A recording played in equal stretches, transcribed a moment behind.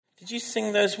Did you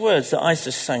sing those words that I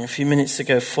just sang a few minutes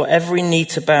ago? For every knee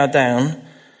to bow down,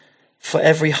 for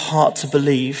every heart to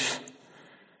believe.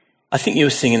 I think you were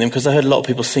singing them because I heard a lot of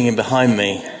people singing behind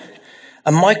me.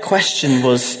 And my question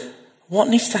was, what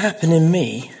needs to happen in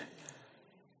me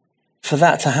for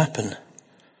that to happen?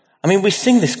 I mean, we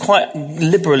sing this quite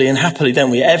liberally and happily, don't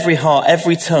we? Every heart,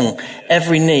 every tongue,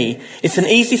 every knee. It's an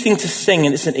easy thing to sing,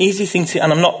 and it's an easy thing to,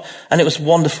 and it was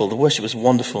wonderful. The worship was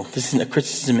wonderful. This isn't a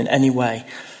criticism in any way.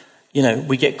 You know,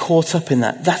 we get caught up in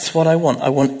that. That's what I want. I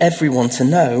want everyone to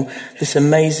know this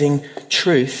amazing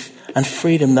truth and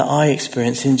freedom that I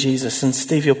experience in Jesus. And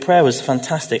Steve, your prayer was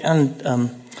fantastic. And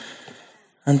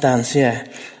Dan's, yeah.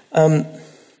 And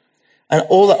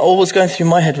all was going through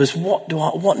my head was,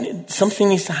 something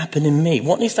needs to happen in me.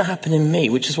 What needs to happen in me?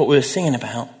 Which is what we were singing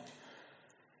about.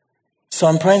 So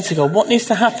I'm praying to God, what needs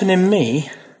to happen in me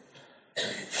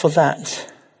for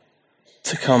that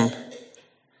to come?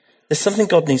 There's something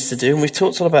God needs to do, and we've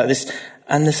talked all about this,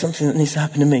 and there's something that needs to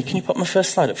happen in me. Can you put my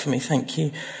first slide up for me? Thank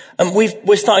you.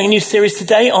 We're starting a new series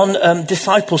today on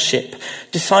discipleship.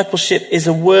 Discipleship is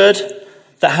a word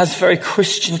that has very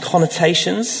Christian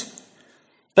connotations,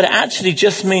 but it actually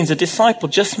just means, a disciple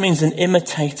just means an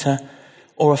imitator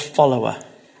or a follower.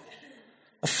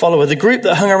 A follower. The group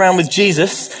that hung around with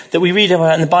Jesus that we read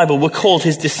about in the Bible were called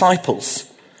his disciples.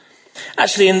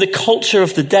 Actually, in the culture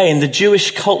of the day, in the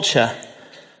Jewish culture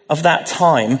of that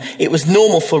time, it was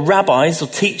normal for rabbis or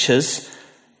teachers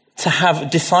to have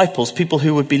disciples, people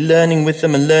who would be learning with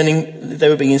them and they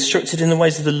would be instructed in the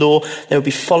ways of the law, they would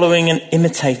be following and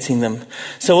imitating them.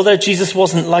 So although Jesus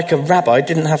wasn't like a rabbi,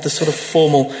 didn't have the sort of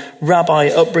formal rabbi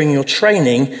upbringing or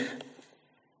training,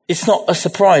 it's not a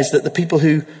surprise that the people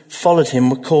who followed him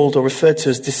were called or referred to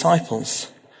as disciples.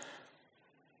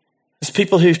 As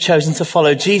people who've chosen to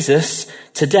follow Jesus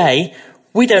today,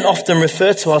 we don't often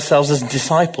refer to ourselves as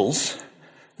disciples.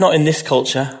 Not in this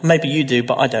culture. Maybe you do,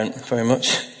 but I don't very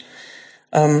much.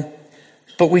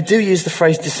 But we do use the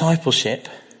phrase discipleship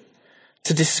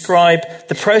to describe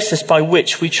the process by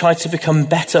which we try to become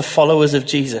better followers of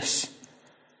Jesus.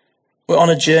 We're on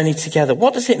a journey together.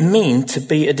 What does it mean to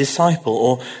be a disciple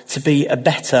or to be a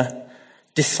better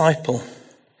disciple?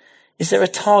 Is there a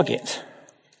target?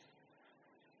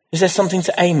 Is there something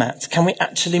to aim at? Can we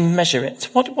actually measure it?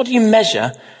 What do you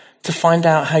measure to find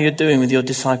out how you're doing with your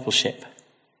discipleship?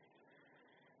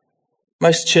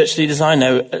 Most church leaders I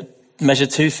know measure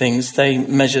two things. They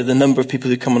measure the number of people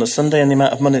who come on a Sunday and the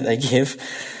amount of money they give.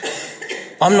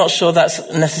 I'm not sure that's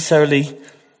necessarily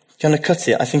going to cut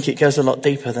it. I think it goes a lot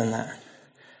deeper than that.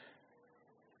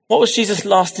 What was Jesus'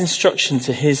 last instruction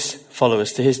to his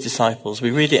followers, to his disciples?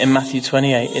 We read it in Matthew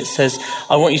 28. It says,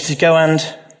 I want you to go and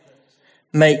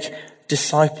make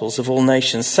disciples of all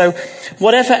nations. So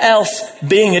whatever else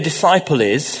being a disciple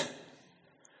is,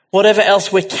 whatever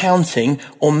else we're counting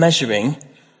or measuring,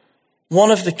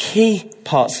 one of the key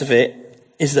parts of it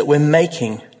is that we're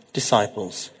making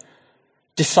disciples.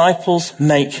 Disciples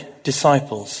make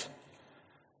disciples.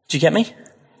 Do you get me?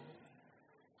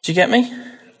 Do you get me?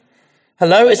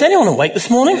 Hello? Is anyone awake this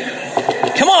morning?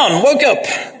 Come on, woke up.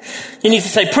 You need to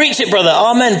say, preach it, brother.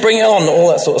 Amen. Bring it on. All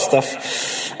that sort of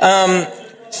stuff.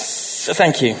 So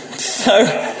thank you. So,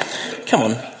 come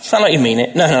on. Sound like you mean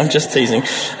it. No, I'm just teasing.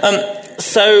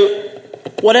 So,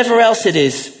 whatever else it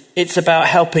is, it's about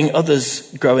helping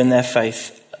others grow in their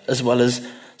faith as well as...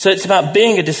 So it's about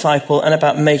being a disciple and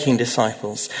about making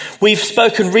disciples. We've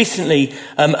spoken recently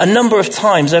a number of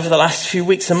times over the last few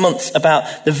weeks and months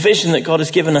about the vision that God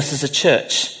has given us as a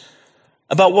church,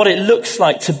 about what it looks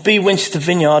like to be Winchester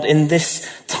Vineyard in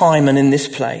this time and in this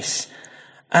place.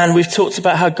 And we've talked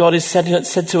about how God has said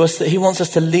to us that he wants us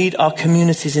to lead our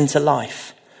communities into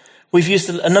life. We've used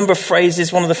a number of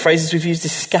phrases. One of the phrases we've used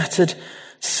is scattered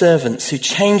servants who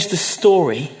change the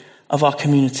story of our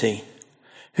community,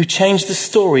 who change the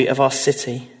story of our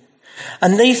city.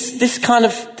 And this kind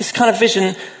of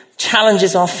vision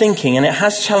challenges our thinking, and it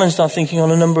has challenged our thinking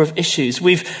on a number of issues.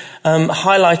 We've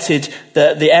highlighted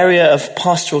the area of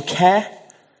pastoral care,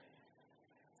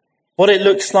 what it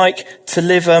looks like to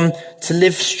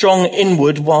live strong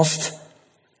inward whilst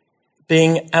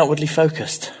being outwardly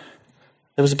focused.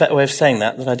 There was a better way of saying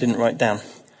that I didn't write down.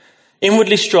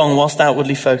 Inwardly strong whilst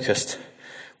outwardly focused.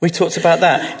 We talked about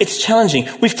that. It's challenging.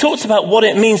 We've talked about what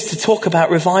it means to talk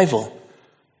about revival,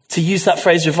 to use that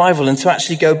phrase revival and to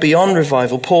actually go beyond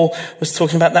revival. Paul was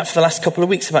talking about that for the last couple of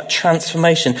weeks, about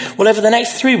transformation. Well, over the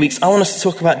next 3 weeks, I want us to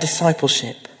talk about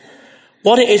discipleship.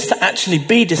 What it is to actually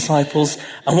be disciples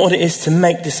and what it is to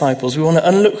make disciples. We want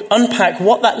to unpack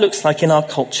what that looks like in our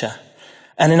culture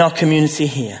and in our community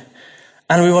here.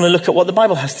 And we want to look at what the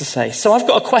Bible has to say. So I've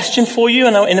got a question for you,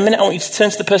 and in a minute I want you to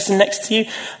turn to the person next to you,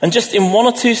 and just in 1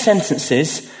 or 2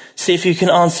 sentences, see if you can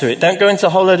answer it. Don't go into a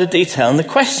whole load of detail. And the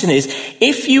question is,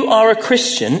 if you are a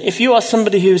Christian, if you are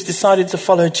somebody who has decided to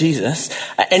follow Jesus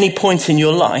at any point in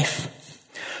your life,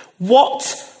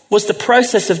 what was the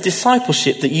process of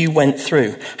discipleship that you went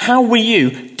through? How were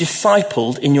you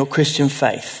discipled in your Christian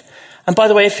faith? And by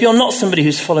the way, if you're not somebody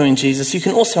who's following Jesus, you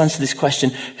can also answer this question: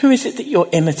 who is it that you're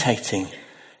imitating?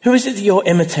 Who is it that you're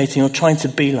imitating or trying to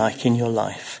be like in your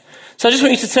life? So I just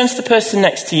want you to turn to the person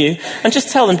next to you and just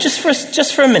tell them, just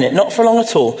for a minute, not for long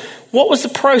at all, what was the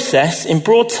process in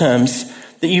broad terms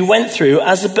that you went through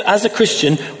as a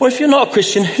Christian? Or if you're not a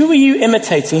Christian, who are you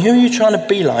imitating? Who are you trying to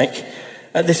be like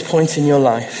at this point in your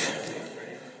life?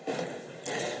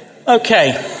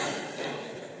 Okay.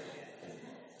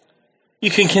 You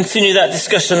can continue that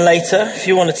discussion later if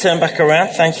you want to turn back around.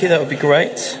 Thank you, that would be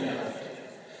great.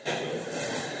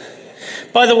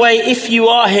 By the way, if you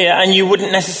are here and you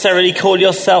wouldn't necessarily call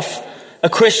yourself a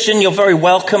Christian, you're very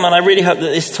welcome, and I really hope that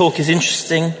this talk is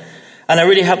interesting, and I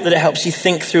really hope that it helps you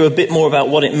think through a bit more about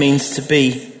what it means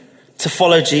to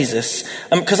follow Jesus.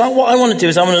 Because what I want to do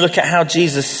is I want to look at how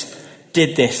Jesus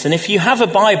did this. And if you have a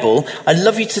Bible, I'd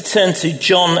love you to turn to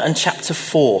John and chapter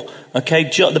 4. Okay,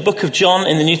 the book of John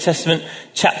in the New Testament,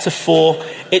 chapter 4.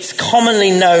 It's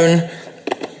commonly known,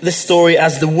 this story,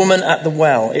 as the woman at the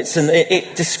well.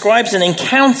 It describes an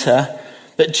encounter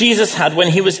that Jesus had when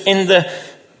he was in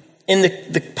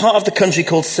the part of the country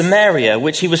called Samaria,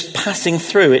 which he was passing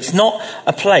through. It's not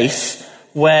a place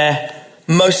where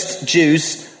most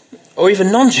Jews, or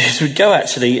even non-Jews, would go,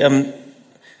 actually.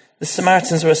 The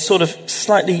Samaritans were a sort of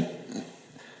slightly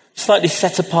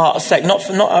set apart sect, not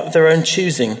of their own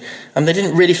choosing, and they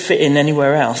didn't really fit in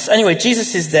anywhere else. Anyway,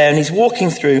 Jesus is there and he's walking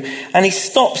through, and he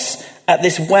stops at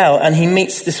this well and he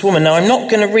meets this woman. Now, I'm not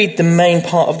going to read the main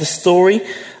part of the story.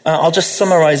 I'll just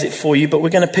summarize it for you, but we're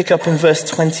going to pick up in verse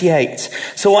 28.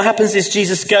 So what happens is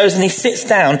Jesus goes and he sits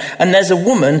down, and there's a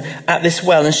woman at this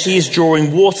well, and she is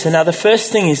drawing water. Now, the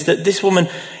first thing is that this woman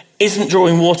isn't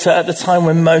drawing water at the time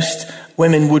when most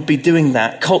women would be doing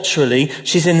that. Culturally,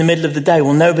 she's in the middle of the day.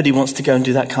 Well, nobody wants to go and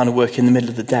do that kind of work in the middle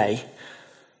of the day.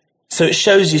 So it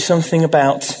shows you something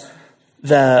about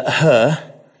her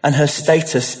and her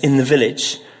status in the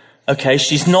village. Okay,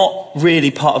 she's not really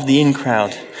part of the in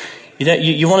crowd.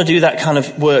 You want to do that kind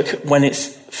of work when it's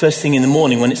first thing in the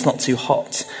morning, when it's not too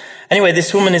hot. Anyway,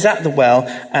 this woman is at the well,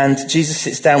 and Jesus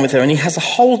sits down with her, and he has a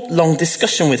whole long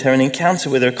discussion with her, an encounter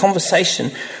with her, a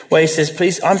conversation where he says,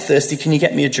 "Please, I'm thirsty, can you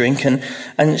get me a drink?"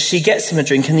 And she gets him a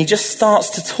drink, and he just starts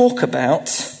to talk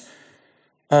about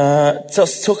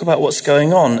what's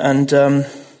going on and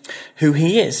who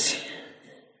he is.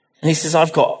 And he says,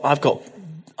 I've got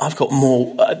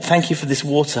more. Thank you for this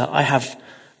water. I have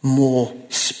more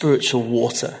spiritual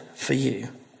water for you.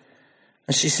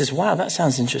 And she says, wow, that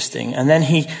sounds interesting. And then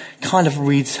he kind of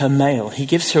reads her mail. He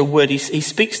gives her a word. He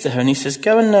speaks to her and he says,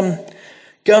 go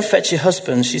and fetch your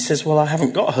husband. She says, well, I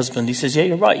haven't got a husband. He says, yeah,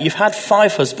 you're right. You've had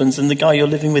 5 husbands and the guy you're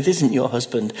living with isn't your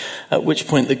husband. At which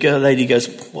point the lady goes,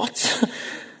 what?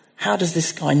 How does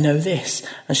this guy know this?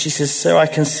 And she says, sir, I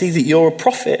can see that you're a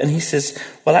prophet. And he says,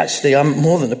 well, actually, I'm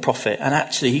more than a prophet. And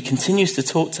actually, he continues to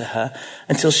talk to her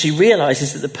until she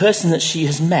realizes that the person that she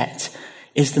has met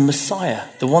is the Messiah,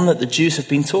 the one that the Jews have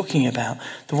been talking about,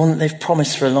 the one that they've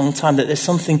promised for a long time, that there's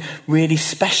something really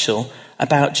special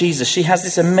about Jesus. She has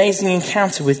this amazing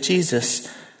encounter with Jesus,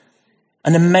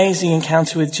 an amazing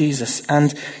encounter with Jesus.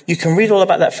 And you can read all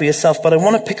about that for yourself, but I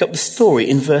want to pick up the story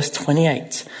in verse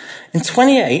 28. In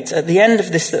 28, at the end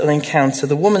of this little encounter,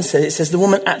 the woman says the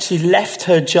woman actually left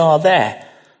her jar there.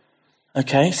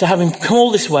 Okay, so having come all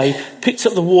this way, picked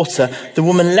up the water, the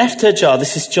woman left her jar,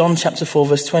 this is John chapter 4,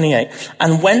 verse 28,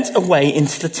 and went away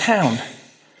into the town.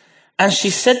 And she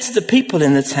said to the people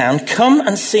in the town, come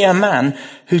and see a man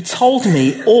who told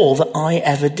me all that I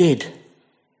ever did.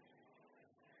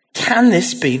 Can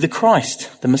this be the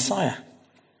Christ, the Messiah?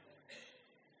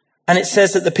 And it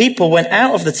says that the people went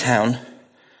out of the town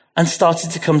and started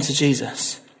to come to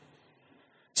Jesus.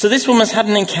 So this woman's had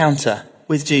an encounter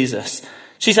with Jesus.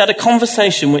 She's had a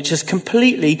conversation which has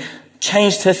completely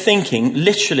changed her thinking,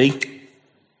 literally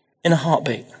in a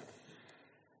heartbeat.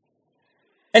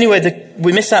 Anyway,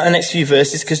 we miss out the next few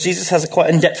verses because Jesus has a quite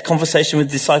in-depth conversation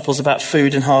with disciples about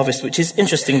food and harvest, which is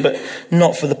interesting, but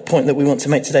not for the point that we want to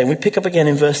make today. And we pick up again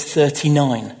in verse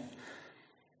 39.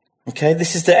 Okay,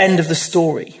 this is the end of the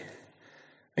story.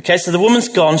 Okay, so the woman's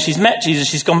gone, she's met Jesus,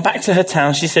 she's gone back to her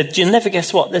town. She said, you'll never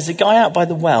guess what, there's a guy out by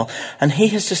the well, and he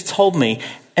has just told me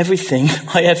everything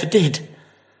I ever did.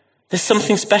 There's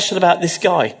something special about this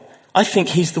guy. I think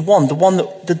he's the one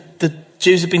that the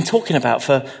Jews have been talking about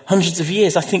for hundreds of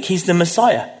years. I think he's the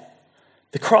Messiah,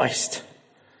 the Christ.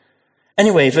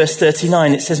 Anyway, verse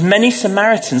 39, it says, many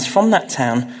Samaritans from that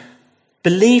town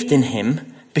believed in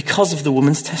him because of the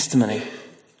woman's testimony.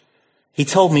 He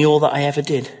told me all that I ever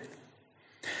did.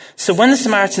 So when the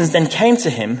Samaritans then came to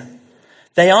him,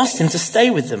 they asked him to stay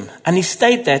with them, and he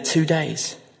stayed there 2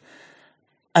 days.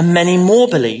 And many more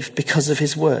believed because of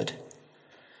his word.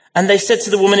 And they said to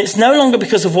the woman, it's no longer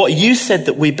because of what you said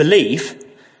that we believe,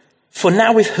 for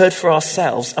now we've heard for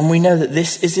ourselves, and we know that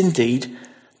this is indeed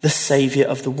the Saviour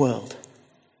of the world.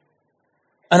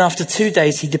 And after 2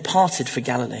 days, he departed for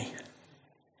Galilee.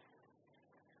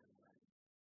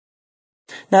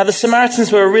 Now, the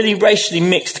Samaritans were a really racially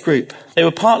mixed group. They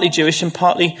were partly Jewish and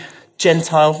partly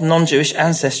Gentile, non-Jewish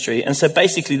ancestry. And so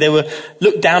basically they were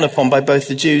looked down upon by both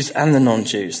the Jews and the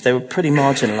non-Jews. They were pretty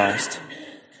marginalized.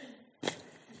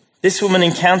 This woman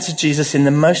encountered Jesus in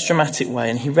the most dramatic way,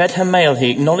 and he read her mail.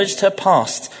 He acknowledged her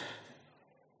past.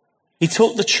 He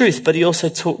taught the truth, but he also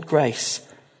taught grace.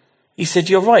 He said,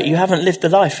 you're right, you haven't lived the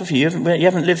life, have you? You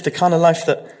haven't lived the kind of life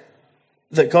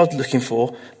that God's looking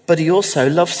for. But he also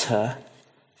loves her,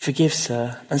 forgives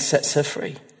her, and sets her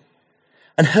free.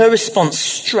 And her response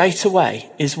straight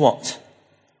away is what?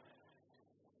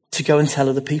 To go and tell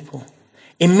other people.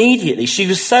 Immediately, she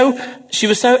was so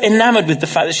enamored with the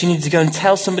fact that she needed to go and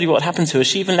tell somebody what happened to her.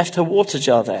 She even left her water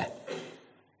jar there.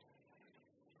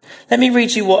 Let me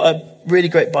read you what a really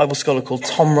great Bible scholar called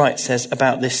Tom Wright says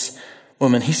about this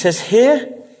woman. He says,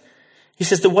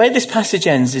 the way this passage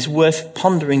ends is worth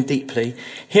pondering deeply.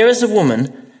 Here is a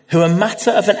woman who a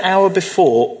matter of an hour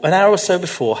or so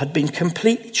before, had been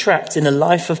completely trapped in a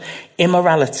life of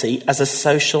immorality as a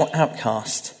social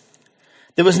outcast.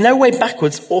 There was no way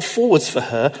backwards or forwards for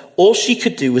her. All she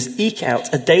could do was eke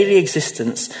out a daily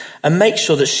existence and make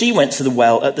sure that she went to the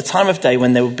well at the time of day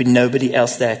when there would be nobody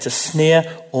else there to sneer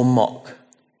or mock.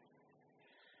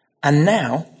 And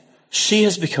now she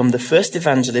has become the first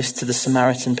evangelist to the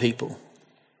Samaritan people.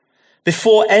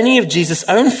 Before any of Jesus'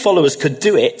 own followers could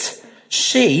do it,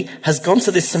 she has gone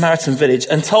to this Samaritan village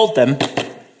and told them,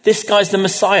 this guy's the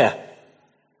Messiah.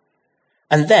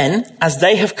 And then, as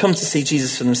they have come to see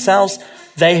Jesus for themselves,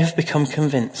 they have become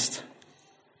convinced.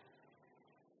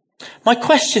 My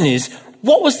question is,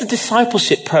 what was the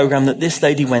discipleship program that this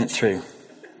lady went through?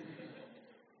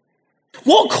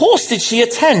 What course did she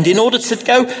attend in order to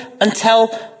go and tell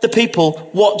the people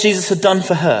what Jesus had done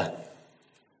for her?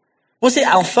 Was it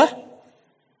Alpha?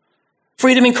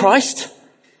 Freedom in Christ?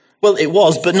 Well, it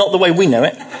was, but not the way we know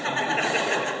it.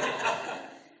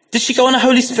 Did she go on a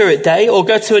Holy Spirit day or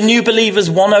go to a New Believers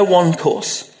 101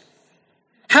 course?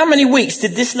 How many weeks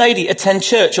did this lady attend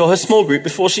church or her small group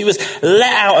before she was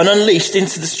let out and unleashed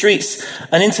into the streets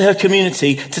and into her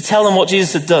community to tell them what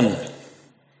Jesus had done?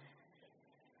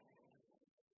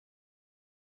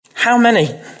 How many?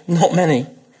 Not many.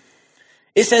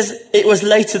 It says it was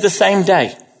later the same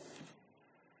day.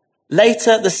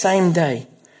 Later the same day.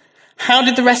 How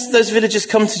did the rest of those villagers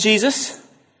come to Jesus?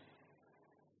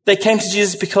 They came to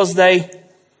Jesus because they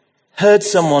heard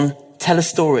someone tell a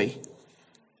story.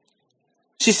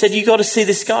 She said, you got to see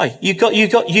this guy. You got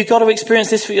to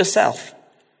experience this for yourself.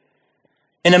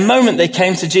 In a moment they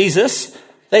came to Jesus.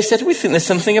 They said, we think there's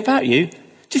something about you.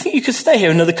 Do you think you could stay here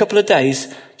another couple of days?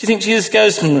 Do you think Jesus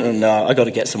goes, no, I got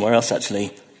to get somewhere else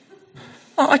actually.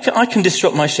 Oh, I can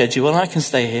disrupt my schedule and I can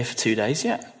stay here for 2 days.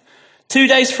 Yeah. 2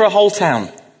 days for a whole town.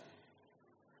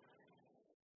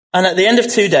 And at the end of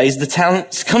 2 days, the town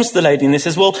comes to the lady and they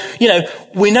says, well,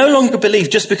 we no longer believe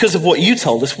just because of what you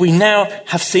told us. We now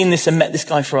have seen this and met this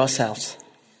guy for ourselves.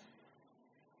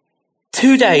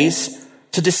 2 days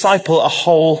to disciple a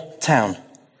whole town.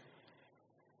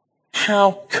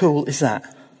 How cool is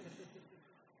that?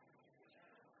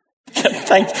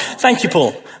 Thank you,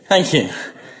 Paul. Thank you.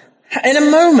 In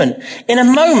a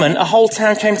moment, a whole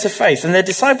town came to faith and their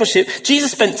discipleship.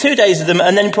 Jesus spent 2 days with them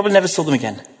and then he probably never saw them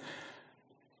again.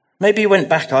 Maybe he went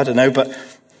back, I don't know, but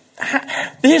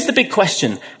here's the big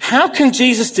question. How can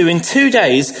Jesus do in 2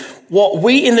 days what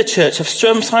we in the church have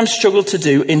sometimes struggled to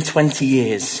do in 20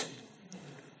 years?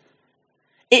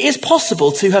 It is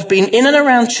possible to have been in and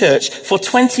around church for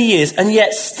 20 years and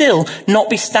yet still not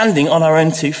be standing on our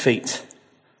own 2 feet,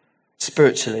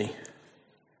 spiritually.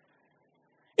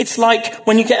 It's like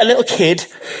when you get a little kid,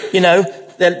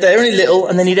 they're only little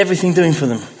and they need everything doing for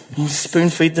them. You spoon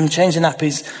feed them, change the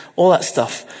nappies, all that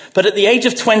stuff. But at the age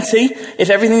of 20, if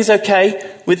everything's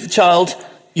okay with the child,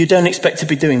 you don't expect to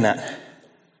be doing that.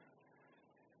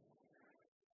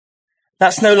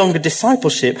 That's no longer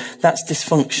discipleship, that's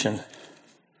dysfunction.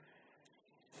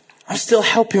 I'm still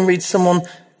helping someone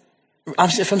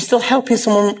if I'm still helping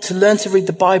someone to learn to read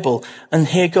the Bible and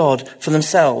hear God for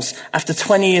themselves after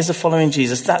 20 years of following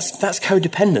Jesus, that's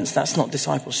codependence. That's not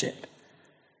discipleship.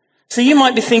 So you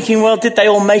might be thinking, well, did they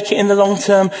all make it in the long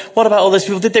term? What about all those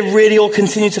people? Did they really all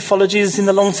continue to follow Jesus in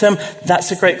the long term?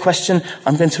 That's a great question.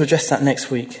 I'm going to address that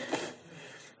next week.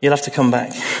 You'll have to come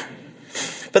back.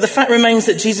 But the fact remains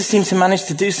that Jesus seemed to manage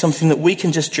to do something that we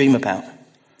can just dream about.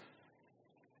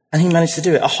 And he managed to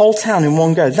do it. A whole town in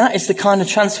one go. That is the kind of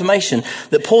transformation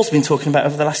that Paul's been talking about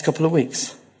over the last couple of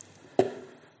weeks.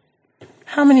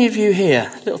 How many of you here,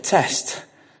 little test,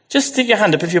 just stick your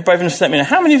hand up if you're brave enough to let me know.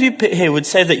 How many of you here would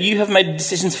say that you have made a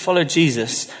decision to follow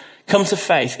Jesus, come to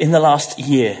faith in the last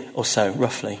year or so,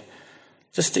 roughly?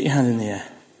 Just stick your hand in the air.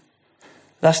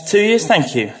 Last 2 years?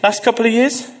 Thank you. Last couple of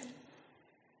years?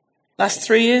 Last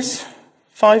 3 years?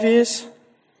 5 years?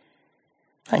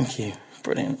 Thank you.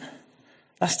 Brilliant.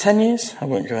 Last 10 years? I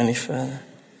won't go any further.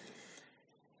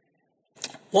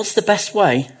 What's the best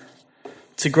way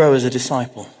to grow as a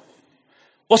disciple?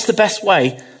 What's the best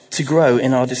way to grow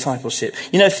in our discipleship?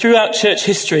 You know, throughout church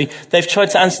history, they've tried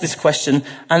to answer this question,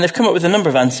 and they've come up with a number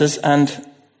of answers, and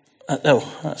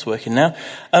that's working now.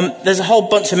 There's a whole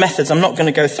bunch of methods. I'm not going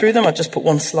to go through them. I've just put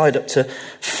one slide up to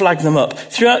flag them up.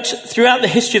 Throughout the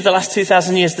history of the last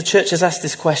 2,000 years, the church has asked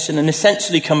this question and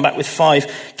essentially come back with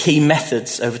 5 key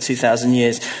methods over 2,000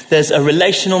 years. There's a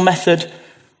relational method.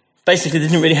 Basically, they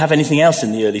didn't really have anything else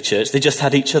in the early church. They just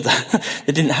had each other.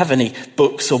 They didn't have any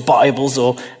books or Bibles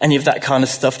or any of that kind of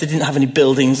stuff. They didn't have any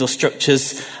buildings or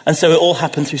structures. And so it all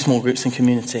happened through small groups and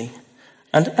community.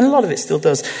 And a lot of it still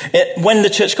does. When the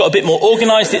church got a bit more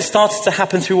organised, it started to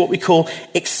happen through what we call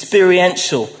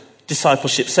experiential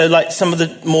discipleship. So like some of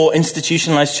the more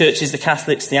institutionalised churches, the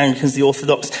Catholics, the Anglicans, the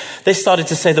Orthodox, they started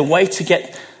to say the way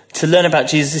to learn about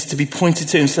Jesus is to be pointed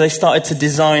to him. So they started to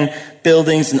design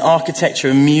buildings and architecture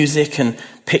and music and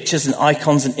pictures and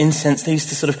icons and incense. They used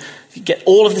to sort of get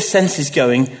all of the senses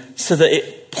going so that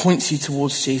it points you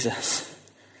towards Jesus.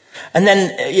 And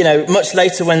then, you know, much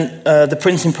later when the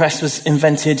printing press was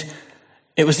invented,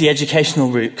 it was the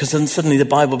educational route, because then suddenly the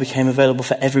Bible became available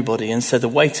for everybody. And so the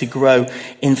way to grow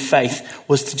in faith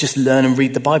was to just learn and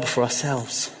read the Bible for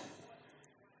ourselves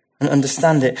and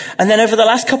understand it. And then over the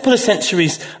last couple of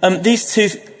centuries, these 2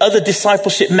 other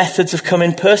discipleship methods have come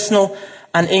in: personal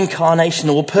and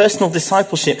incarnational, or personal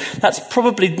discipleship. That's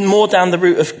probably more down the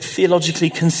route of theologically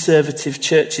conservative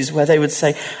churches, where they would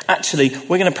say, actually,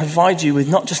 we're going to provide you with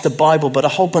not just a Bible, but a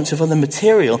whole bunch of other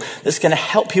material that's going to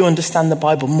help you understand the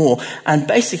Bible more. And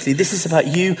basically, this is about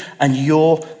you and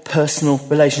your personal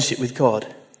relationship with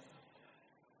God.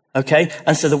 Okay?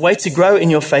 And so the way to grow in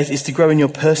your faith is to grow in your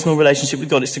personal relationship with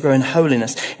God. It's to grow in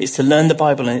holiness. It's to learn the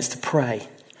Bible, and it's to pray.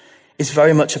 It's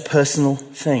very much a personal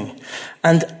thing.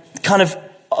 And kind of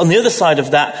on the other side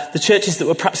of that, the churches that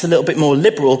were perhaps a little bit more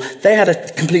liberal, they had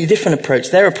a completely different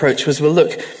approach. Their approach was, well,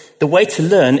 look, the way to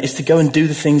learn is to go and do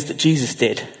the things that Jesus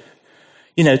did.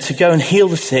 You know, to go and heal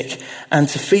the sick and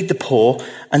to feed the poor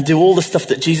and do all the stuff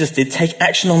that Jesus did, take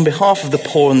action on behalf of the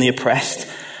poor and the oppressed.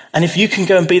 And if you can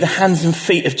go and be the hands and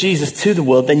feet of Jesus to the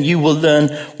world, then you will learn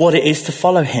what it is to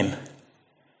follow him.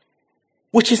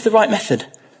 Which is the right method?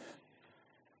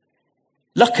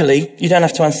 Luckily, you don't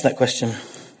have to answer that question.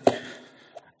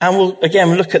 And we'll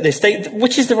look at this.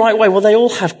 Which is the right way? Well, they all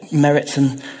have merits,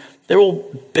 and they're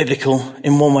all biblical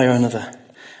in one way or another.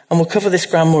 And we'll cover this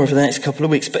ground more over the next couple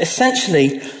of weeks. But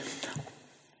essentially,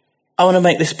 I want to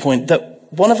make this point, that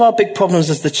one of our big problems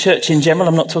as the church in general,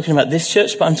 I'm not talking about this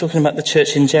church, but I'm talking about the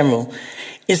church in general,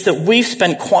 is that we've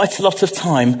spent quite a lot of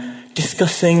time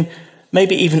discussing,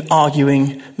 maybe even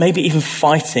arguing, maybe even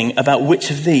fighting about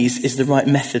which of these is the right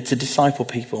method to disciple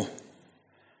people.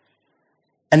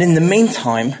 And in the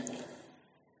meantime,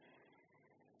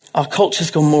 our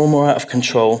culture's gone more and more out of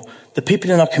control. The people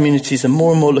in our communities are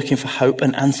more and more looking for hope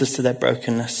and answers to their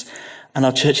brokenness. And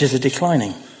our churches are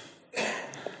declining.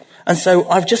 And so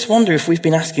I just wonder if we've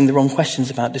been asking the wrong questions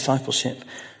about discipleship.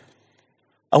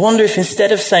 I wonder if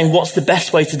instead of saying what's the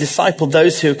best way to disciple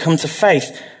those who have come to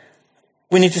faith,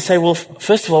 we need to say, well,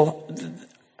 first of all,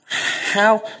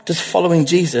 how does following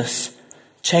Jesus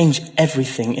change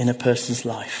everything in a person's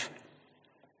life?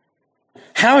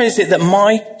 How is it that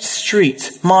my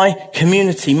street, my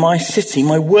community, my city,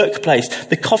 my workplace,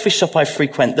 the coffee shop I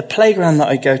frequent, the playground that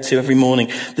I go to every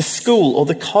morning, the school or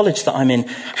the college that I'm in,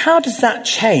 how does that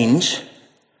change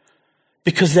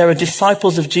because there are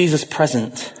disciples of Jesus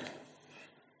present?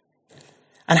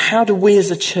 And how do we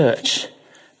as a church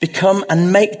become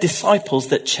and make disciples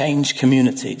that change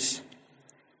communities?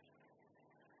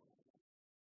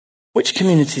 Which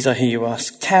communities, I hear you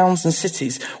ask? Towns and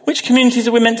cities. Which communities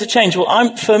are we meant to change?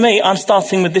 Well, for me, I'm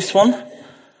starting with this one.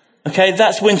 Okay,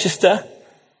 that's Winchester.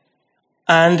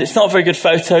 And it's not a very good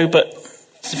photo, but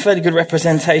it's a fairly good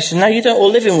representation. Now, you don't all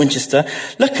live in Winchester.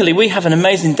 Luckily, we have an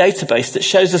amazing database that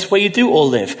shows us where you do all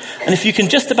live. And if you can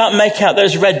just about make out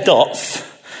those red dots,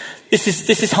 this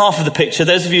is half of the picture.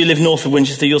 Those of you who live north of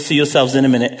Winchester, you'll see yourselves in a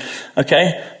minute.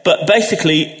 Okay? But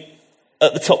basically,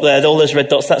 at the top there, all those red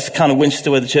dots, that's kind of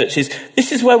Winchester where the church is.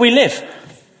 This is where we live.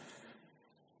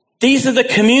 These are the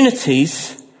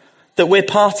communities that we're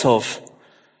part of.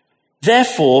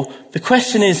 Therefore, the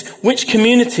question is, which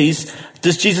communities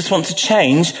does Jesus want to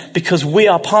change because we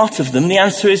are part of them? The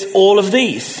answer is all of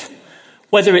these.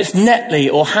 Whether it's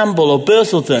Netley or Hamble or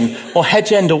Bursledon or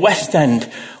Hedge End or West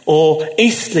End or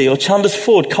Eastleigh or Chandler's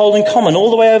Ford, Colden Common, all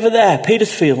the way over there,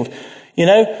 Petersfield,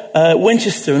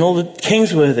 Winchester and all the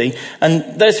Kingsworthy.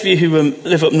 And those of you who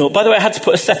live up north, by the way, I had to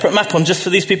put a separate map on just for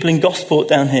these people in Gosport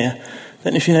down here. I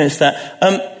don't know if you noticed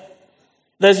that.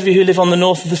 Those of you who live on the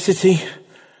north of the city,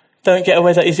 don't get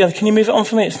away that easy. Can you move it on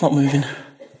for me? It's not moving.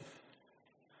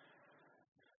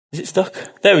 Is it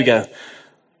stuck? There we go.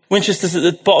 Winchester's at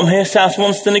the bottom here, South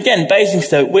Wonston again,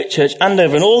 Basingstoke, Whitchurch,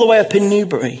 Andover, and all the way up in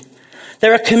Newbury.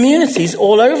 There are communities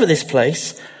all over this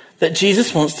place that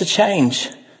Jesus wants to change.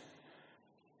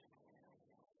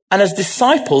 And as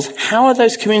disciples, how are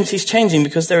those communities changing?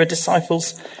 Because there are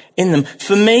disciples in them.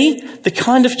 For me, the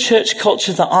kind of church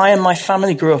culture that I and my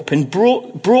family grew up in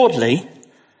broadly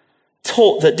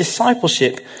taught that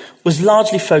discipleship was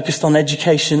largely focused on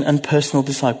education and personal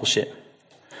discipleship.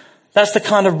 That's the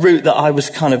kind of route that I was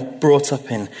kind of brought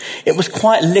up in. It was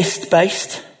quite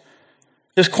list-based.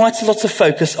 There was quite a lot of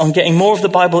focus on getting more of the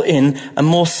Bible in and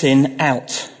more sin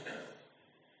out.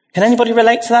 Can anybody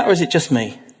relate to that, or is it just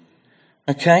me?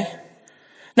 Okay?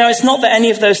 Now, it's not that any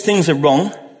of those things are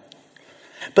wrong,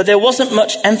 but there wasn't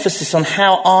much emphasis on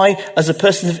how I, as a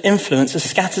person of influence, a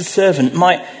scattered servant,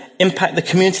 might impact the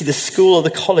community, the school or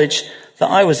the college that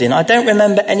I was in. I don't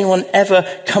remember anyone ever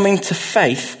coming to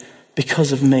faith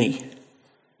because of me.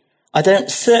 I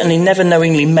certainly never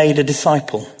knowingly made a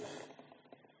disciple.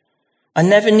 I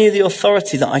never knew the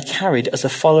authority that I carried as a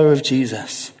follower of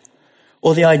Jesus,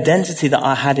 or the identity that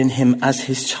I had in him as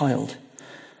his child.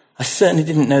 I certainly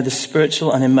didn't know the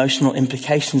spiritual and emotional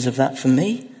implications of that for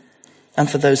me and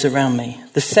for those around me.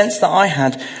 The sense that I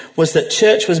had was that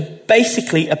church was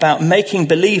basically about making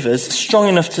believers strong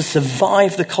enough to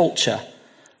survive the culture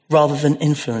rather than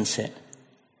influence it.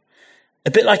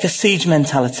 A bit like a siege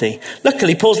mentality.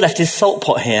 Luckily, Paul's left his salt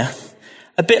pot here.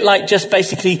 A bit like just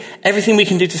basically everything we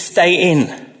can do to stay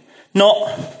in,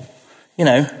 not,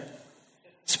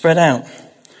 spread out.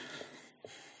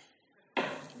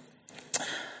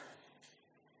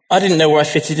 I didn't know where I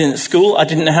fitted in at school. I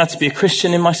didn't know how to be a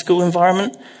Christian in my school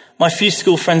environment. My few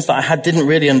school friends that I had didn't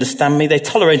really understand me. They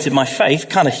tolerated my faith,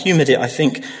 kind of humoured it, I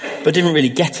think, but didn't really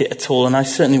get it at all. And I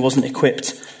certainly wasn't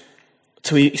equipped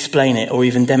to explain it or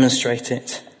even demonstrate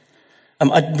it.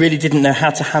 I really didn't know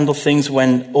how to handle things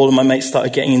when all of my mates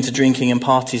started getting into drinking and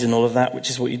parties and all of that,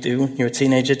 which is what you do when you're a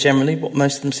teenager generally, what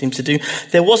most of them seem to do.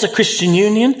 There was a Christian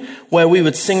union where we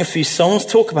would sing a few songs,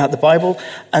 talk about the Bible,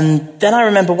 and then I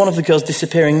remember one of the girls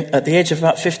disappearing at the age of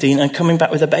about 15 and coming back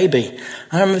with a baby. And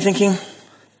I remember thinking,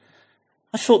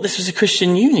 I thought this was a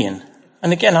Christian union.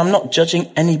 And again, I'm not judging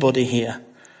anybody here.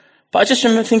 But I just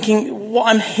remember thinking, what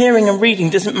I'm hearing and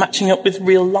reading isn't matching up with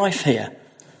real life here.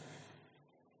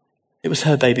 It was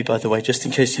her baby, by the way, just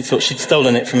in case you thought she'd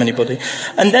stolen it from anybody.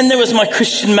 And then there was my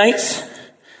Christian mates,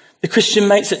 the Christian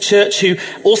mates at church who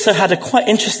also had a quite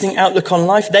interesting outlook on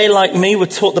life. They, like me, were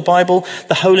taught the Bible,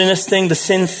 the holiness thing, the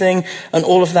sin thing, and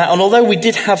all of that. And although we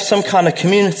did have some kind of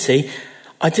community,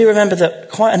 I do remember that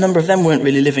quite a number of them weren't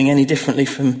really living any differently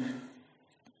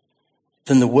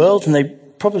than the world. And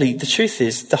the truth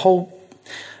is,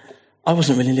 I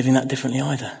wasn't really living that differently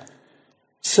either.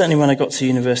 Certainly when I got to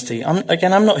university. I'm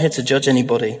not here to judge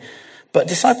anybody, but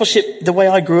discipleship, the way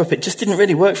I grew up, it just didn't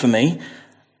really work for me.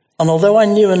 And although I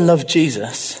knew and loved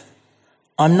Jesus,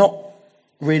 I'm not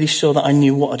really sure that I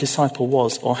knew what a disciple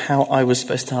was or how I was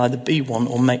supposed to either be one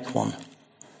or make one.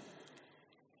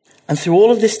 And through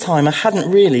all of this time, I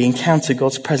hadn't really encountered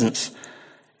God's presence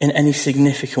in any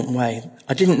significant way.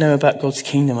 I didn't know about God's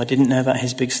kingdom. I didn't know about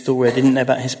his big story. I didn't know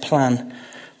about his plan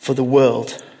for the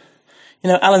world.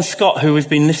 Alan Scott, who we've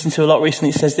been listening to a lot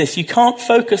recently, says this: you can't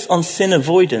focus on sin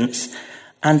avoidance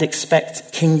and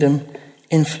expect kingdom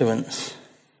influence.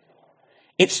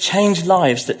 It's changed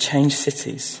lives that change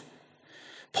cities.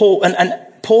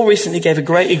 Paul recently gave a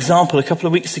great example a couple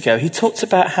of weeks ago. He talked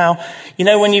about how,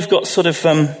 when you've got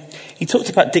he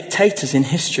talked about dictators in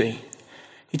history.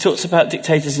 He talks about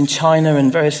dictators in China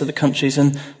and various other countries,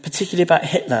 and particularly about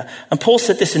Hitler. And Paul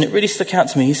said this, and it really stuck out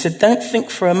to me. He said, don't think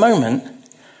for a moment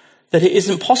that it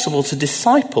isn't possible to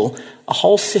disciple a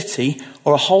whole city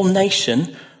or a whole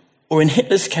nation, or in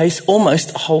Hitler's case,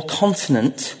 almost a whole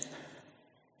continent,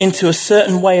 into a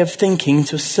certain way of thinking,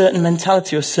 into a certain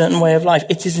mentality or a certain way of life.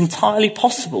 It is entirely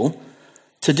possible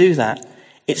to do that.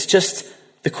 It's just,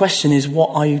 the question is,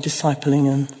 what are you discipling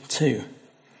them to?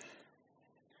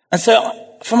 And so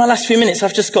for my last few minutes,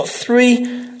 I've just got three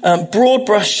broad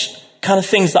brush kind of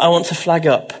things that I want to flag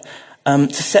up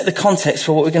to set the context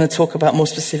for what we're going to talk about more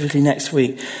specifically next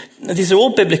week. These are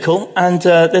all biblical, and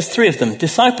there's three of them.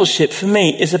 Discipleship, for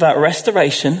me, is about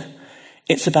restoration,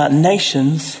 it's about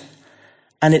nations,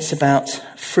 and it's about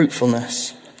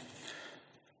fruitfulness.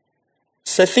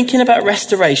 So thinking about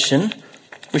restoration,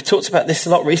 we've talked about this a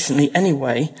lot recently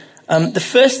anyway. The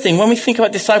first thing, when we think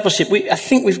about discipleship, I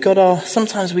think we've got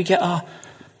sometimes we get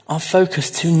our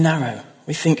focus too narrow.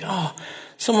 We think,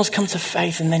 someone's come to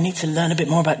faith and they need to learn a bit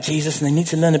more about Jesus and they need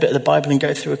to learn a bit of the Bible and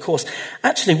go through a course.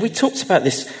 Actually, we talked about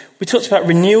this. We talked about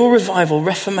renewal, revival,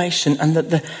 reformation, and that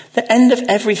the end of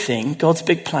everything, God's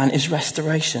big plan, is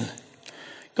restoration.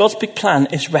 God's big plan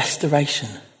is restoration.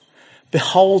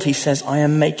 Behold, he says, I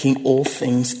am making all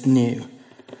things new.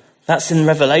 That's in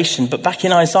Revelation. But back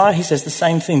in Isaiah, he says the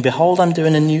same thing. Behold, I'm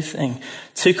doing a new thing.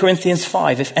 2 Corinthians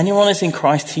 5. If anyone is in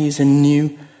Christ, he is a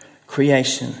new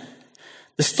creation.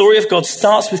 The story of God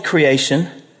starts with creation,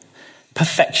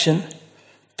 perfection,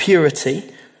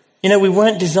 purity. You know, we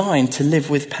weren't designed to live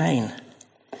with pain.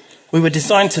 We were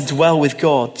designed to dwell with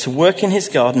God, to work in his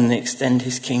garden and extend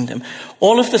his kingdom.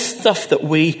 All of the stuff that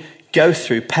we go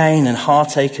through, pain and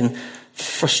heartache and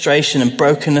frustration and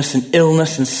brokenness and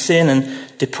illness and sin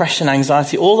and depression,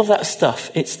 anxiety, all of that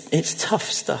stuff, it's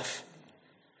tough stuff.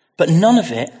 But none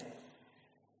of it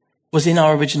was in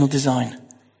our original design.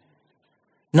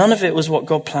 None of it was what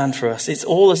God planned for us. It's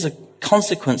all as a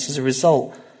consequence, as a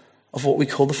result of what we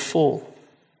call the fall.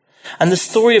 And the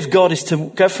story of God is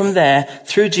to go from there,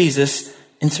 through Jesus,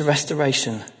 into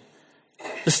restoration.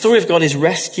 The story of God is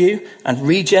rescue and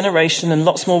regeneration, and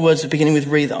lots more words beginning with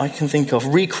re that I can think of.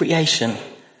 Recreation.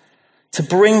 To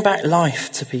bring back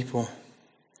life to people.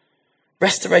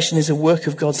 Restoration is a work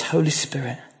of God's Holy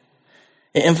Spirit.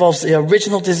 It involves the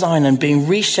original design and being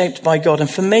reshaped by God. And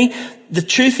for me, the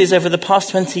truth is, over the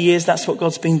past 20 years, that's what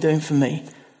God's been doing for me.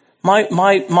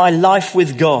 My life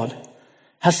with God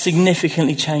has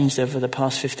significantly changed over the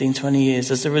past 15, 20 years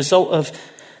as a result of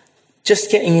just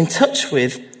getting in touch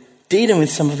with, dealing with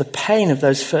some of the pain of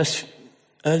those first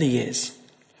early years.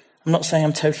 I'm not saying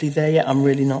I'm totally there yet. I'm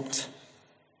really not.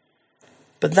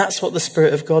 But that's what the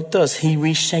Spirit of God does. He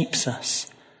reshapes us.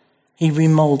 He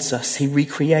remolds us, he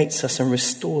recreates us and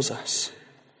restores us.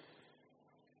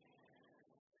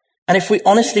 And if we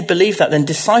honestly believe that, then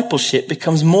discipleship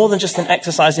becomes more than just an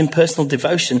exercise in personal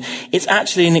devotion. It's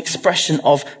actually an expression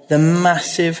of the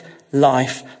massive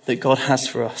life that God has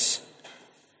for us.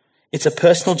 It's a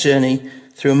personal journey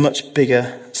through a much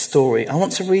bigger story. I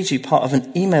want to read you part of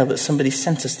an email that somebody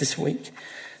sent us this week.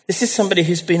 This is somebody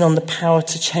who's been on the Power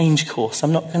to Change course.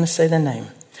 I'm not going to say their name.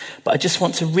 But I just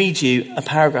want to read you a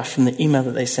paragraph from the email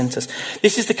that they sent us.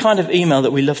 This is the kind of email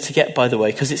that we love to get, by the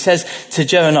way, because it says to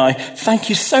Joe and I, thank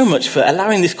you so much for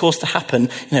allowing this course to happen.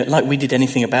 You know, like we did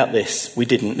anything about this. We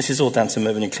didn't. This is all down to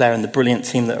Mervyn and Claire and the brilliant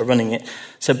team that are running it.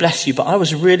 So bless you. But I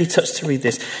was really touched to read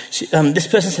this. This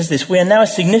person says this: we are now a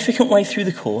significant way through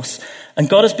the course, and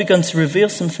God has begun to reveal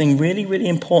something really, really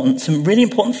important, some really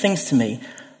important things to me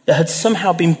that had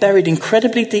somehow been buried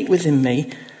incredibly deep within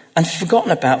me and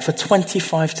forgotten about for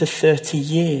 25 to 30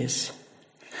 years.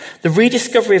 The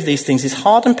rediscovery of these things is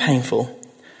hard and painful,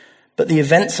 but the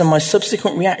events and my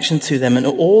subsequent reaction to them and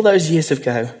all those years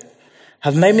ago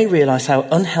have made me realize how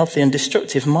unhealthy and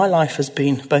destructive my life has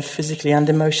been, both physically and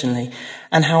emotionally,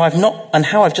 and how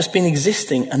I've just been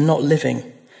existing and not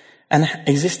living, and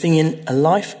existing in a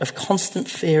life of constant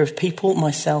fear of people,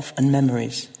 myself, and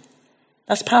memories.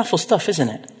 That's powerful stuff, isn't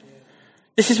it?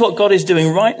 This is what God is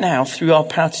doing right now through our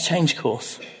Power to Change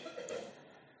course.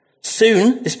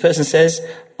 Soon, this person says,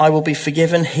 I will be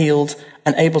forgiven, healed,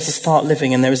 and able to start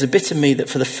living. And there is a bit of me that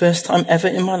for the first time ever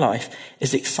in my life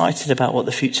is excited about what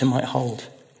the future might hold.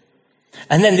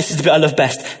 And then this is the bit I love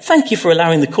best. Thank you for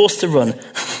allowing the course to run.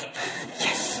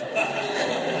 Yes.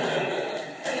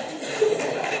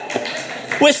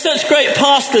 We're such great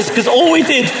pastors because all we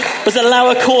did was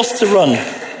allow a course to run.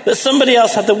 That somebody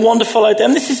else had the wonderful idea.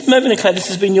 And this is, Mervyn and Claire, this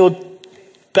has been your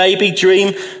baby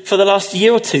dream for the last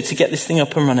year or two to get this thing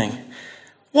up and running.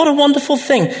 What a wonderful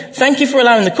thing. Thank you for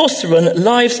allowing the course to run.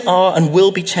 Lives are and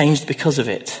will be changed because of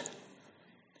it.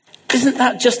 Isn't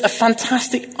that just a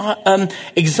fantastic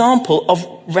example of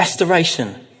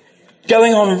restoration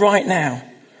going on right now?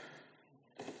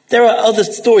 There are other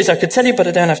stories I could tell you, but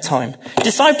I don't have time.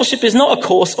 Discipleship is not a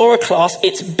course or a class.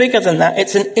 It's bigger than that.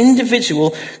 It's an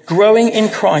individual growing in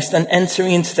Christ and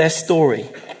entering into their story.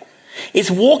 It's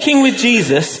walking with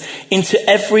Jesus into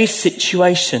every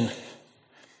situation.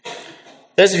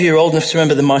 Those of you who are old enough to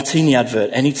remember the Martini advert,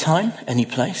 anytime, any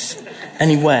place,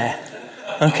 anywhere.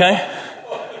 Okay?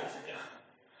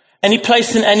 Any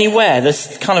place and anywhere.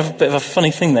 There's kind of a bit of a funny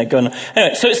thing there going on.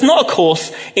 Anyway, so it's not a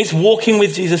course. It's walking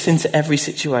with Jesus into every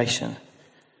situation.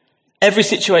 Every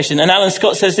situation. And Alan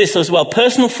Scott says this as well.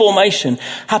 Personal formation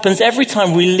happens every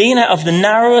time we lean out of the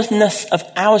narrowness of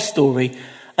our story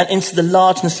and into the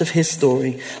largeness of his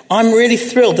story. I'm really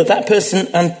thrilled that that person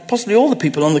and possibly all the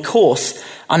people on the course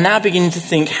are now beginning to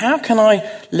think, how can I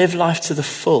live life to the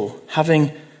full,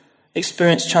 having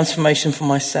experienced transformation for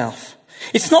myself?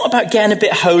 It's not about getting a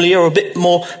bit holier or a bit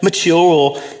more mature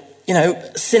or,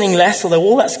 sinning less, although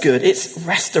all that's good. It's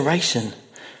restoration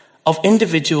of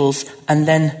individuals and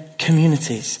then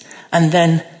communities and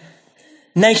then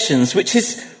nations, which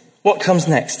is what comes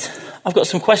next. I've got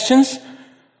some questions.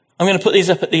 I'm going to put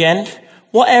these up at the end.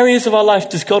 What areas of our life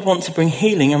does God want to bring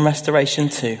healing and restoration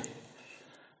to?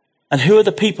 And who are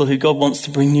the people who God wants to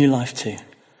bring new life to?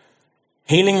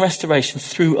 Healing, restoration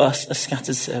through us as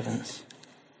scattered servants.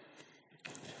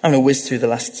 I'm going to whiz through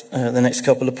the next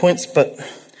couple of points, but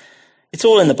it's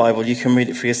all in the Bible. You can read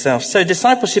it for yourself. So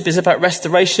discipleship is about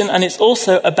restoration, and it's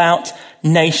also about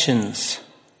nations.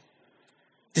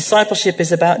 Discipleship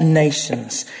is about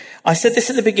nations. I said this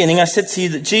at the beginning. I said to you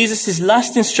that Jesus'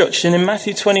 last instruction in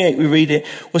Matthew 28, we read it,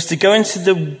 was to go into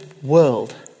the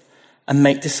world and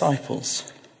make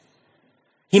disciples.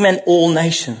 He meant all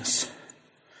nations.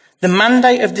 The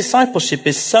mandate of discipleship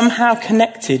is somehow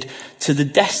connected to the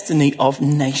destiny of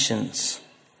nations.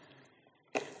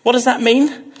 What does that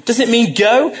mean? Does it mean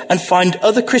go and find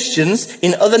other Christians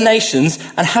in other nations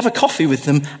and have a coffee with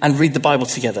them and read the Bible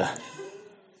together?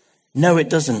 No,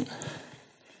 it doesn't.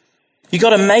 You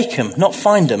got to make them, not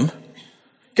find them.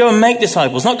 Go and make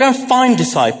disciples, not go and find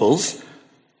disciples.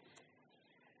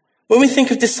 When we think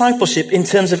of discipleship in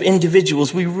terms of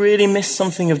individuals, we really miss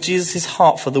something of Jesus'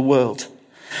 heart for the world.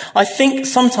 I think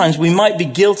sometimes we might be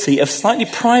guilty of slightly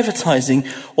privatizing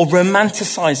or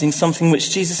romanticizing something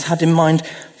which Jesus had in mind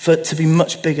for it to be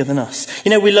much bigger than us.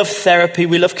 We love therapy,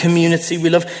 we love community, we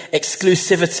love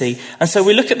exclusivity. And so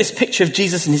we look at this picture of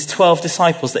Jesus and his 12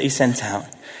 disciples that he sent out.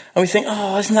 And we think,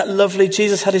 oh, isn't that lovely?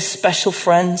 Jesus had his special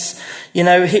friends.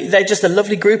 They're just a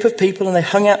lovely group of people and they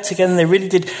hung out together and they really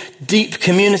did deep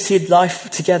community life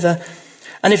together.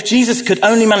 And if Jesus could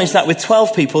only manage that with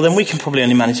 12 people, then we can probably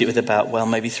only manage it with about,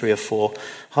 maybe 3 or 4,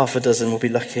 half a dozen, we'll be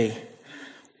lucky.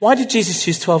 Why did Jesus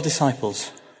choose 12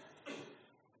 disciples?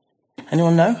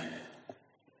 Anyone know?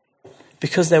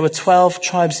 Because there were 12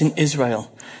 tribes in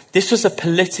Israel. This was a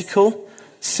political,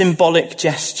 symbolic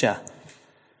gesture.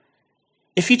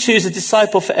 If you choose a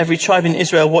disciple for every tribe in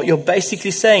Israel, what you're basically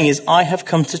saying is, I have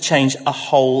come to change a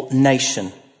whole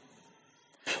nation.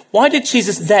 Why did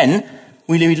Jesus then,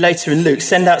 we read later in Luke,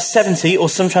 send out 70, or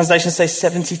some translations say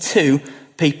 72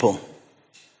 people?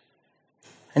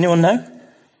 Anyone know?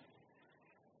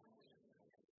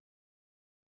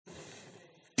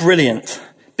 Brilliant.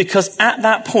 Because at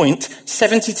that point,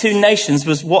 72 nations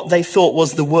was what they thought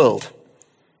was the world.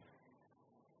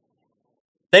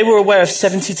 They were aware of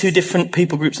 72 different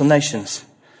people groups or nations.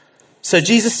 So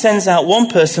Jesus sends out one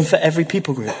person for every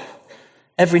people group,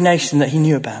 every nation that he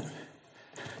knew about.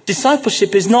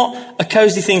 Discipleship is not a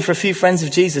cozy thing for a few friends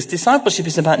of Jesus. Discipleship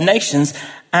is about nations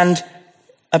and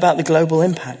about the global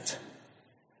impact.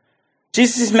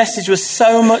 Jesus' message was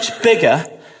so much bigger,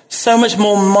 so much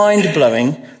more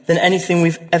mind-blowing than anything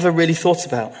we've ever really thought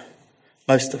about.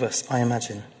 Most of us, I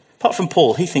imagine. Apart from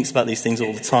Paul, he thinks about these things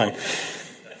all the time.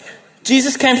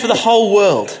 Jesus came for the whole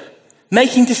world.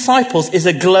 Making disciples is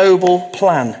a global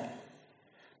plan.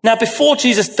 Now, before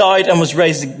Jesus died and was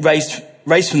raised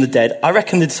from the dead, I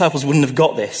reckon the disciples wouldn't have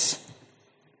got this.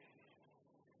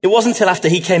 It wasn't until after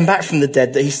he came back from the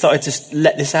dead that he started to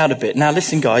let this out a bit. Now,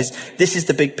 listen, guys, this is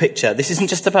the big picture. This isn't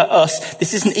just about us.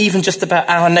 This isn't even just about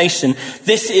our nation.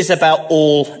 This is about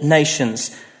all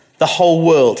nations, the whole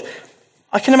world.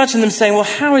 I can imagine them saying, well,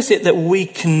 how is it that we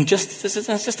can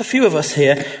there's just a few of us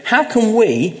here, how can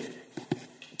we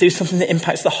do something that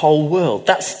impacts the whole world?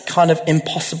 That's kind of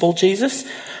impossible, Jesus.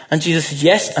 And Jesus said,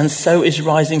 yes, and so is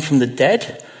rising from the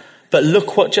dead. But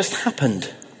look what just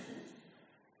happened.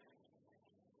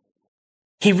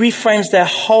 He reframes their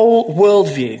whole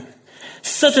worldview.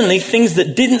 Suddenly, things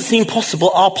that didn't seem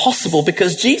possible are possible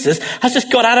because Jesus has just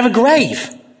got out of a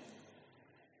grave.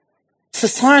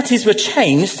 Societies were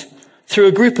changed through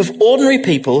a group of ordinary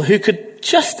people who could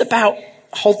just about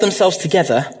hold themselves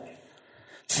together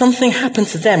Something happened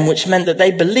to them which meant that they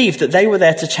believed that they were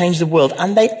there to change the world,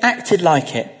 and they acted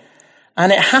like it. And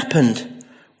it happened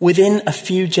within a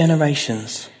few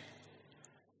generations.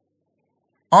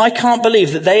 I can't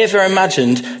believe that they ever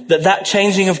imagined that that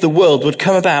changing of the world would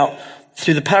come about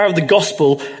through the power of the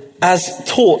gospel as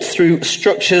taught through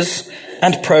structures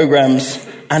and programs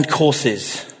and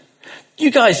courses.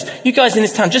 You guys in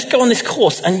this town, just go on this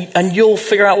course and you'll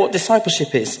figure out what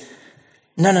discipleship is.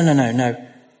 No.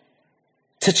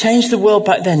 To change the world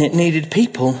back then, it needed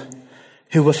people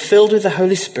who were filled with the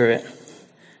Holy Spirit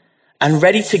and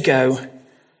ready to go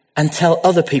and tell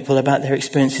other people about their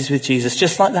experiences with Jesus,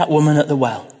 just like that woman at the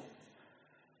well.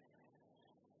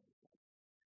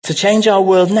 To change our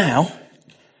world now,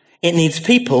 it needs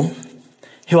people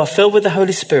who are filled with the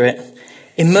Holy Spirit,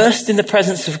 immersed in the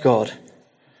presence of God,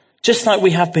 just like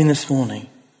we have been this morning,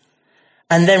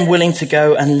 and then willing to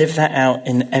go and live that out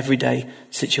in everyday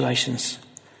situations.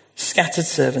 Scattered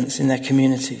servants in their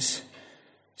communities.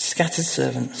 Scattered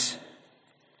servants.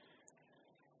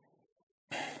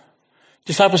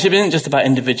 Discipleship isn't just about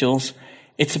individuals,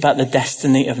 it's about the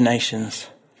destiny of nations.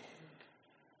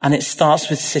 And it starts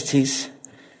with cities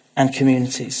and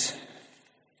communities.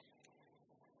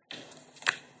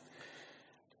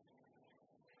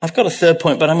 I've got a third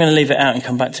point, but I'm going to leave it out and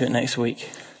come back to it next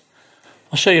week.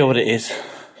 I'll show you what it is.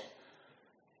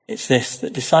 It's this,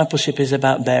 that discipleship is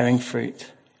about bearing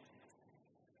fruit.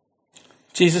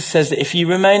 Jesus says that if you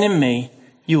remain in me,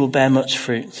 you will bear much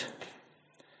fruit.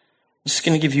 I'm just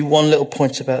going to give you one little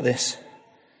point about this.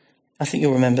 I think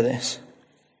you'll remember this.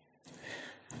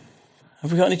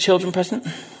 Have we got any children present?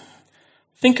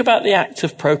 Think about the act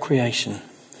of procreation.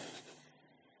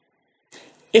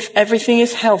 If everything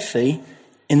is healthy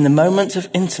in the moment of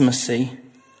intimacy,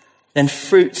 then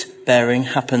fruit bearing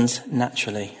happens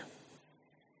naturally.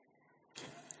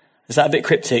 Is that a bit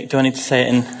cryptic? Do I need to say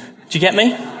it in... Do you get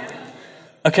me?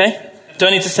 Okay. Do I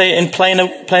need to say it in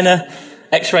plainer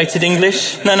X-rated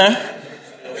English? No.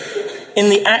 In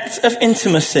the act of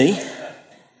intimacy,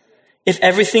 if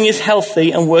everything is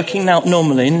healthy and working out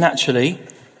normally, naturally,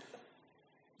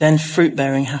 then fruit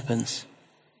bearing happens.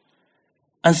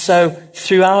 And so,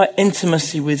 through our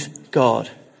intimacy with God,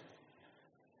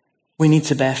 we need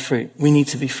to bear fruit. We need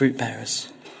to be fruit bearers.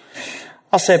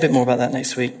 I'll say a bit more about that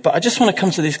next week, but I just want to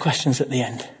come to these questions at the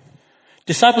end.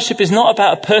 Discipleship is not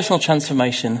about a personal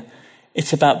transformation.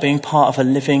 It's about being part of a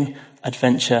living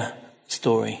adventure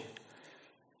story.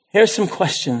 Here are some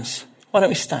questions. Why don't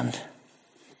we stand?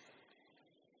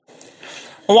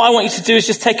 And what I want you to do is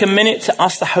just take a minute to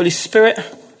ask the Holy Spirit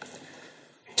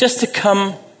just to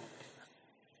come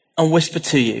and whisper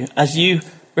to you as you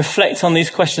reflect on these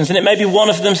questions. And it may be one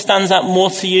of them stands out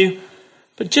more to you,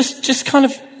 but just kind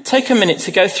of take a minute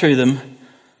to go through them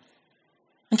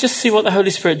and just see what the Holy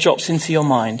Spirit drops into your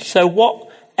mind. So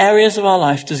what areas of our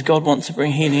life does God want to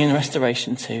bring healing and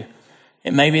restoration to?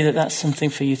 It may be that that's something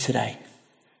for you today.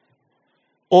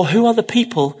 Or who are the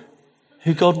people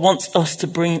who God wants us to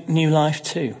bring new life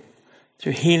to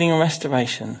through healing and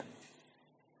restoration?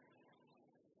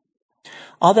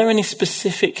 Are there any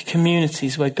specific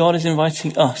communities where God is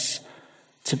inviting us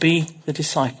to be the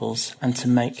disciples and to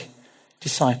make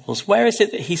disciples? Where is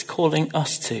it that he's calling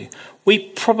us to? We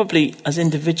probably, as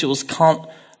individuals, can't,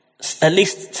 at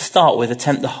least to start with,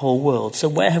 attempt the whole world. So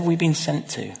where have we been sent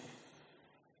to?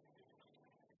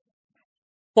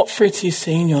 What fruit are you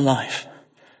seeing in your life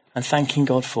and thanking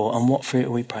God for? And what fruit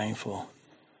are we praying for?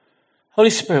 Holy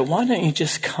Spirit, why don't you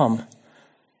just come?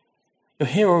 You're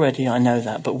here already, I know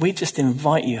that, but we just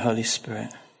invite you, Holy Spirit,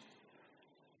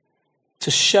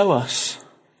 to show us,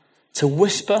 to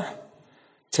whisper,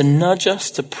 to nudge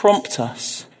us, to prompt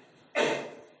us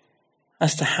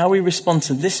as to how we respond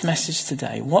to this message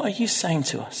today. What are you saying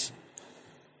to us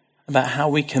about how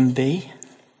we can be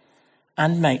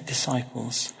and make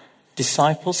disciples?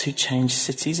 Disciples who change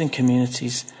cities and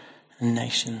communities and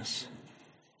nations.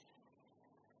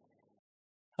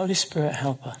 Holy Spirit,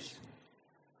 help us.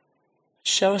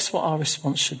 Show us what our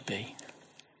response should be.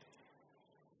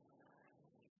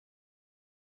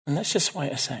 And let's just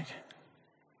wait a sec.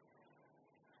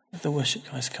 Let the worship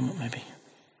guys come up maybe.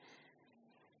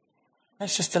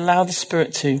 Let's just allow the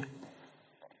Spirit to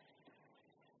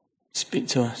speak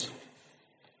to us.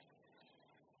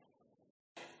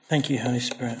 Thank you, Holy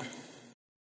Spirit.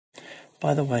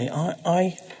 By the way,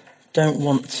 I don't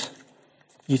want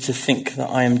you to think that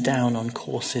I am down on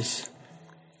courses.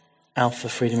 Alpha,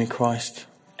 Freedom in Christ,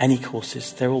 any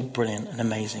courses. They're all brilliant and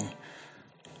amazing.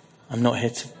 I'm not here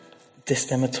to diss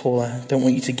them at all. I don't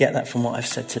want you to get that from what I've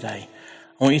said today.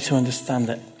 I want you to understand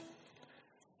that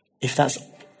if that's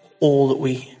all that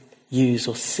we use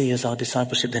or see as our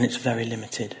discipleship, then it's very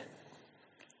limited.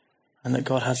 and that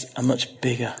God has a much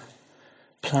bigger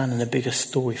plan and a bigger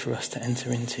story for us to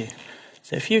enter into.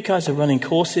 So if you guys are running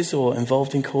courses or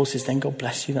involved in courses, then God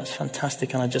bless you. That's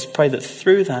fantastic. And I just pray that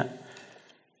through that,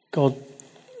 God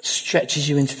stretches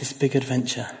you into this big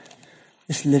adventure,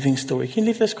 this living story. Can you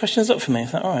leave those questions up for me?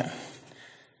 Is that all right?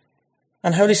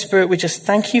 And Holy Spirit, we just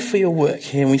thank you for your work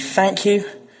here. And we thank you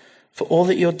for all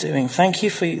that you're doing. Thank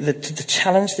you for the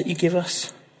challenge that you give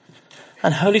us.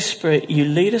 And Holy Spirit, you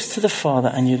lead us to the Father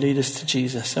and you lead us to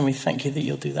Jesus. And we thank you that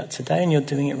you'll do that today and you're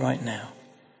doing it right now.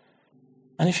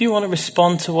 And if you want to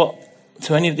respond to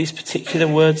any of these particular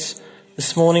words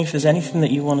this morning, if there's anything that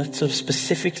you want to sort of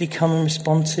specifically come and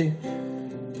respond to,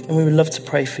 then we would love to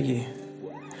pray for you.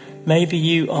 Maybe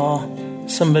you are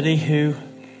somebody who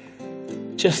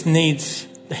just needs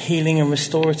the healing and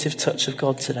restorative touch of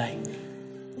God today.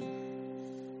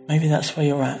 Maybe that's where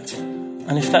you're at.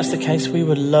 And if that's the case, we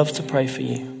would love to pray for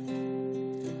you.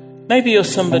 Maybe you're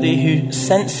somebody who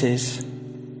senses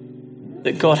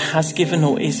that God has given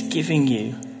or is giving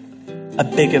you a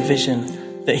bigger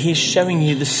vision, that he's showing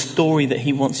you the story that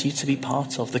he wants you to be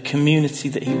part of, the community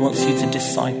that he wants you to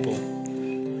disciple.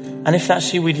 And if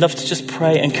that's you, we'd love to just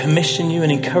pray and commission you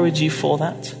and encourage you for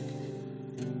that.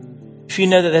 If you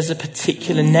know that there's a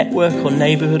particular network or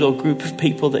neighborhood or group of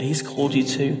people that he's called you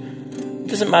to, it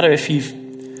doesn't matter if you've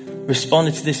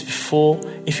responded to this before.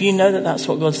 If you know that that's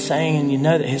what God's saying and you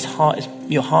know that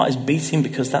your heart is beating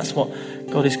because that's what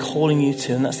God is calling you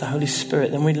to, and that's the Holy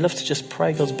Spirit, then we'd love to just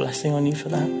pray God's blessing on you for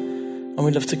that. And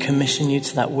we'd love to commission you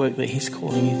to that work that he's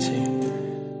calling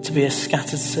you to be a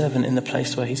scattered servant in the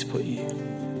place where he's put you.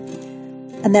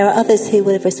 And there are others who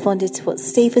will have responded to what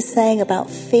Steve was saying about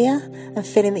fear and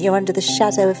feeling that you're under the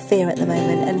shadow of fear at the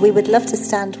moment. And we would love to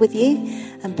stand with you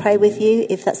and pray with you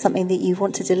if that's something that you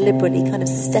want to deliberately kind of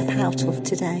step out of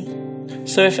today.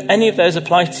 So if any of those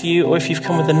apply to you, or if you've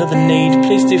come with another need,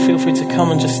 please do feel free to come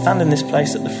and just stand in this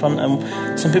place at the front,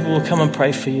 and some people will come and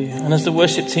pray for you. And as the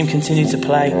worship team continue to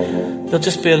play, there'll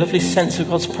just be a lovely sense of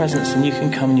God's presence, and you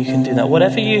can come and you can do that.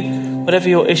 Whatever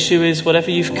your issue is,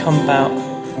 whatever you've come about,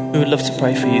 we would love to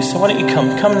pray for you. So why don't you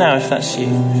come now if that's you.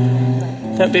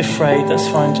 Don't be afraid, that's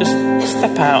fine. Just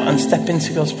step out and step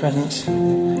into God's presence.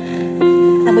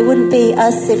 And we wouldn't be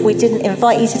us if we didn't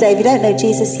invite you today. If you don't know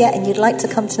Jesus yet and you'd like to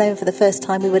come to know him for the first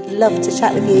time, we would love to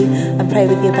chat with you and pray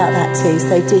with you about that too.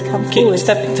 So do come forward.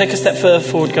 Take a step further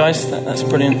forward, guys. That's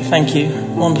brilliant. Thank you.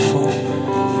 Wonderful.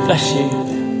 Bless you.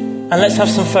 And let's have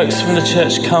some folks from the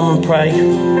church come and pray.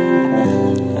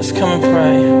 Let's come and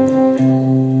pray.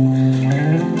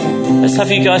 Let's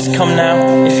have you guys come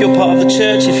now. If you're part of the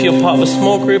church, if you're part of a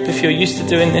small group, if you're used to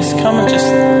doing this, come and just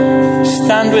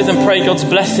stand with and pray God's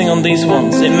blessing on these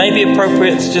ones. It may be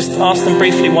appropriate to just ask them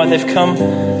briefly why they've come,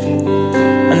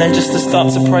 and then just to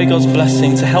start to pray God's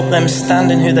blessing to help them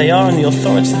stand in who they are and the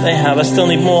authority that they have. I still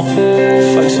need more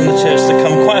folks from the church to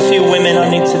come. Quite a few women I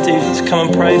need to come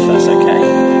and pray, if that's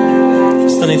okay.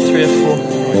 Still need 3 or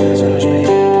 4.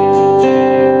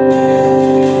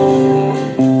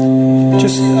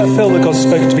 I feel that God's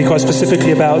spoken to me quite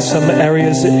specifically about some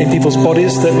areas in people's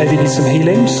bodies that maybe need some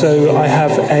healing. So I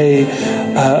have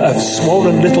a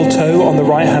swollen little toe on the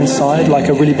right-hand side, like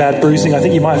a really bad bruising. I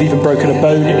think you might have even broken a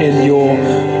bone in your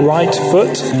right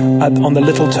foot on the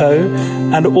little toe,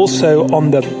 and also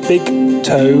on the big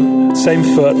toe, same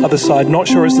foot, other side. Not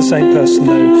sure it's the same person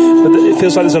though, but it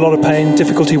feels like there's a lot of pain,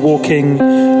 difficulty walking.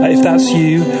 If that's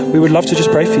you, we would love to just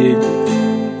pray for you.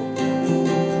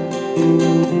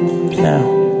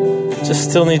 Now, just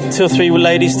still need 2 or 3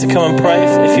 ladies to come and pray.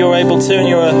 If you're able to and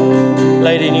you're a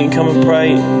lady and you can come and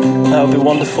pray, that would be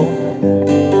wonderful.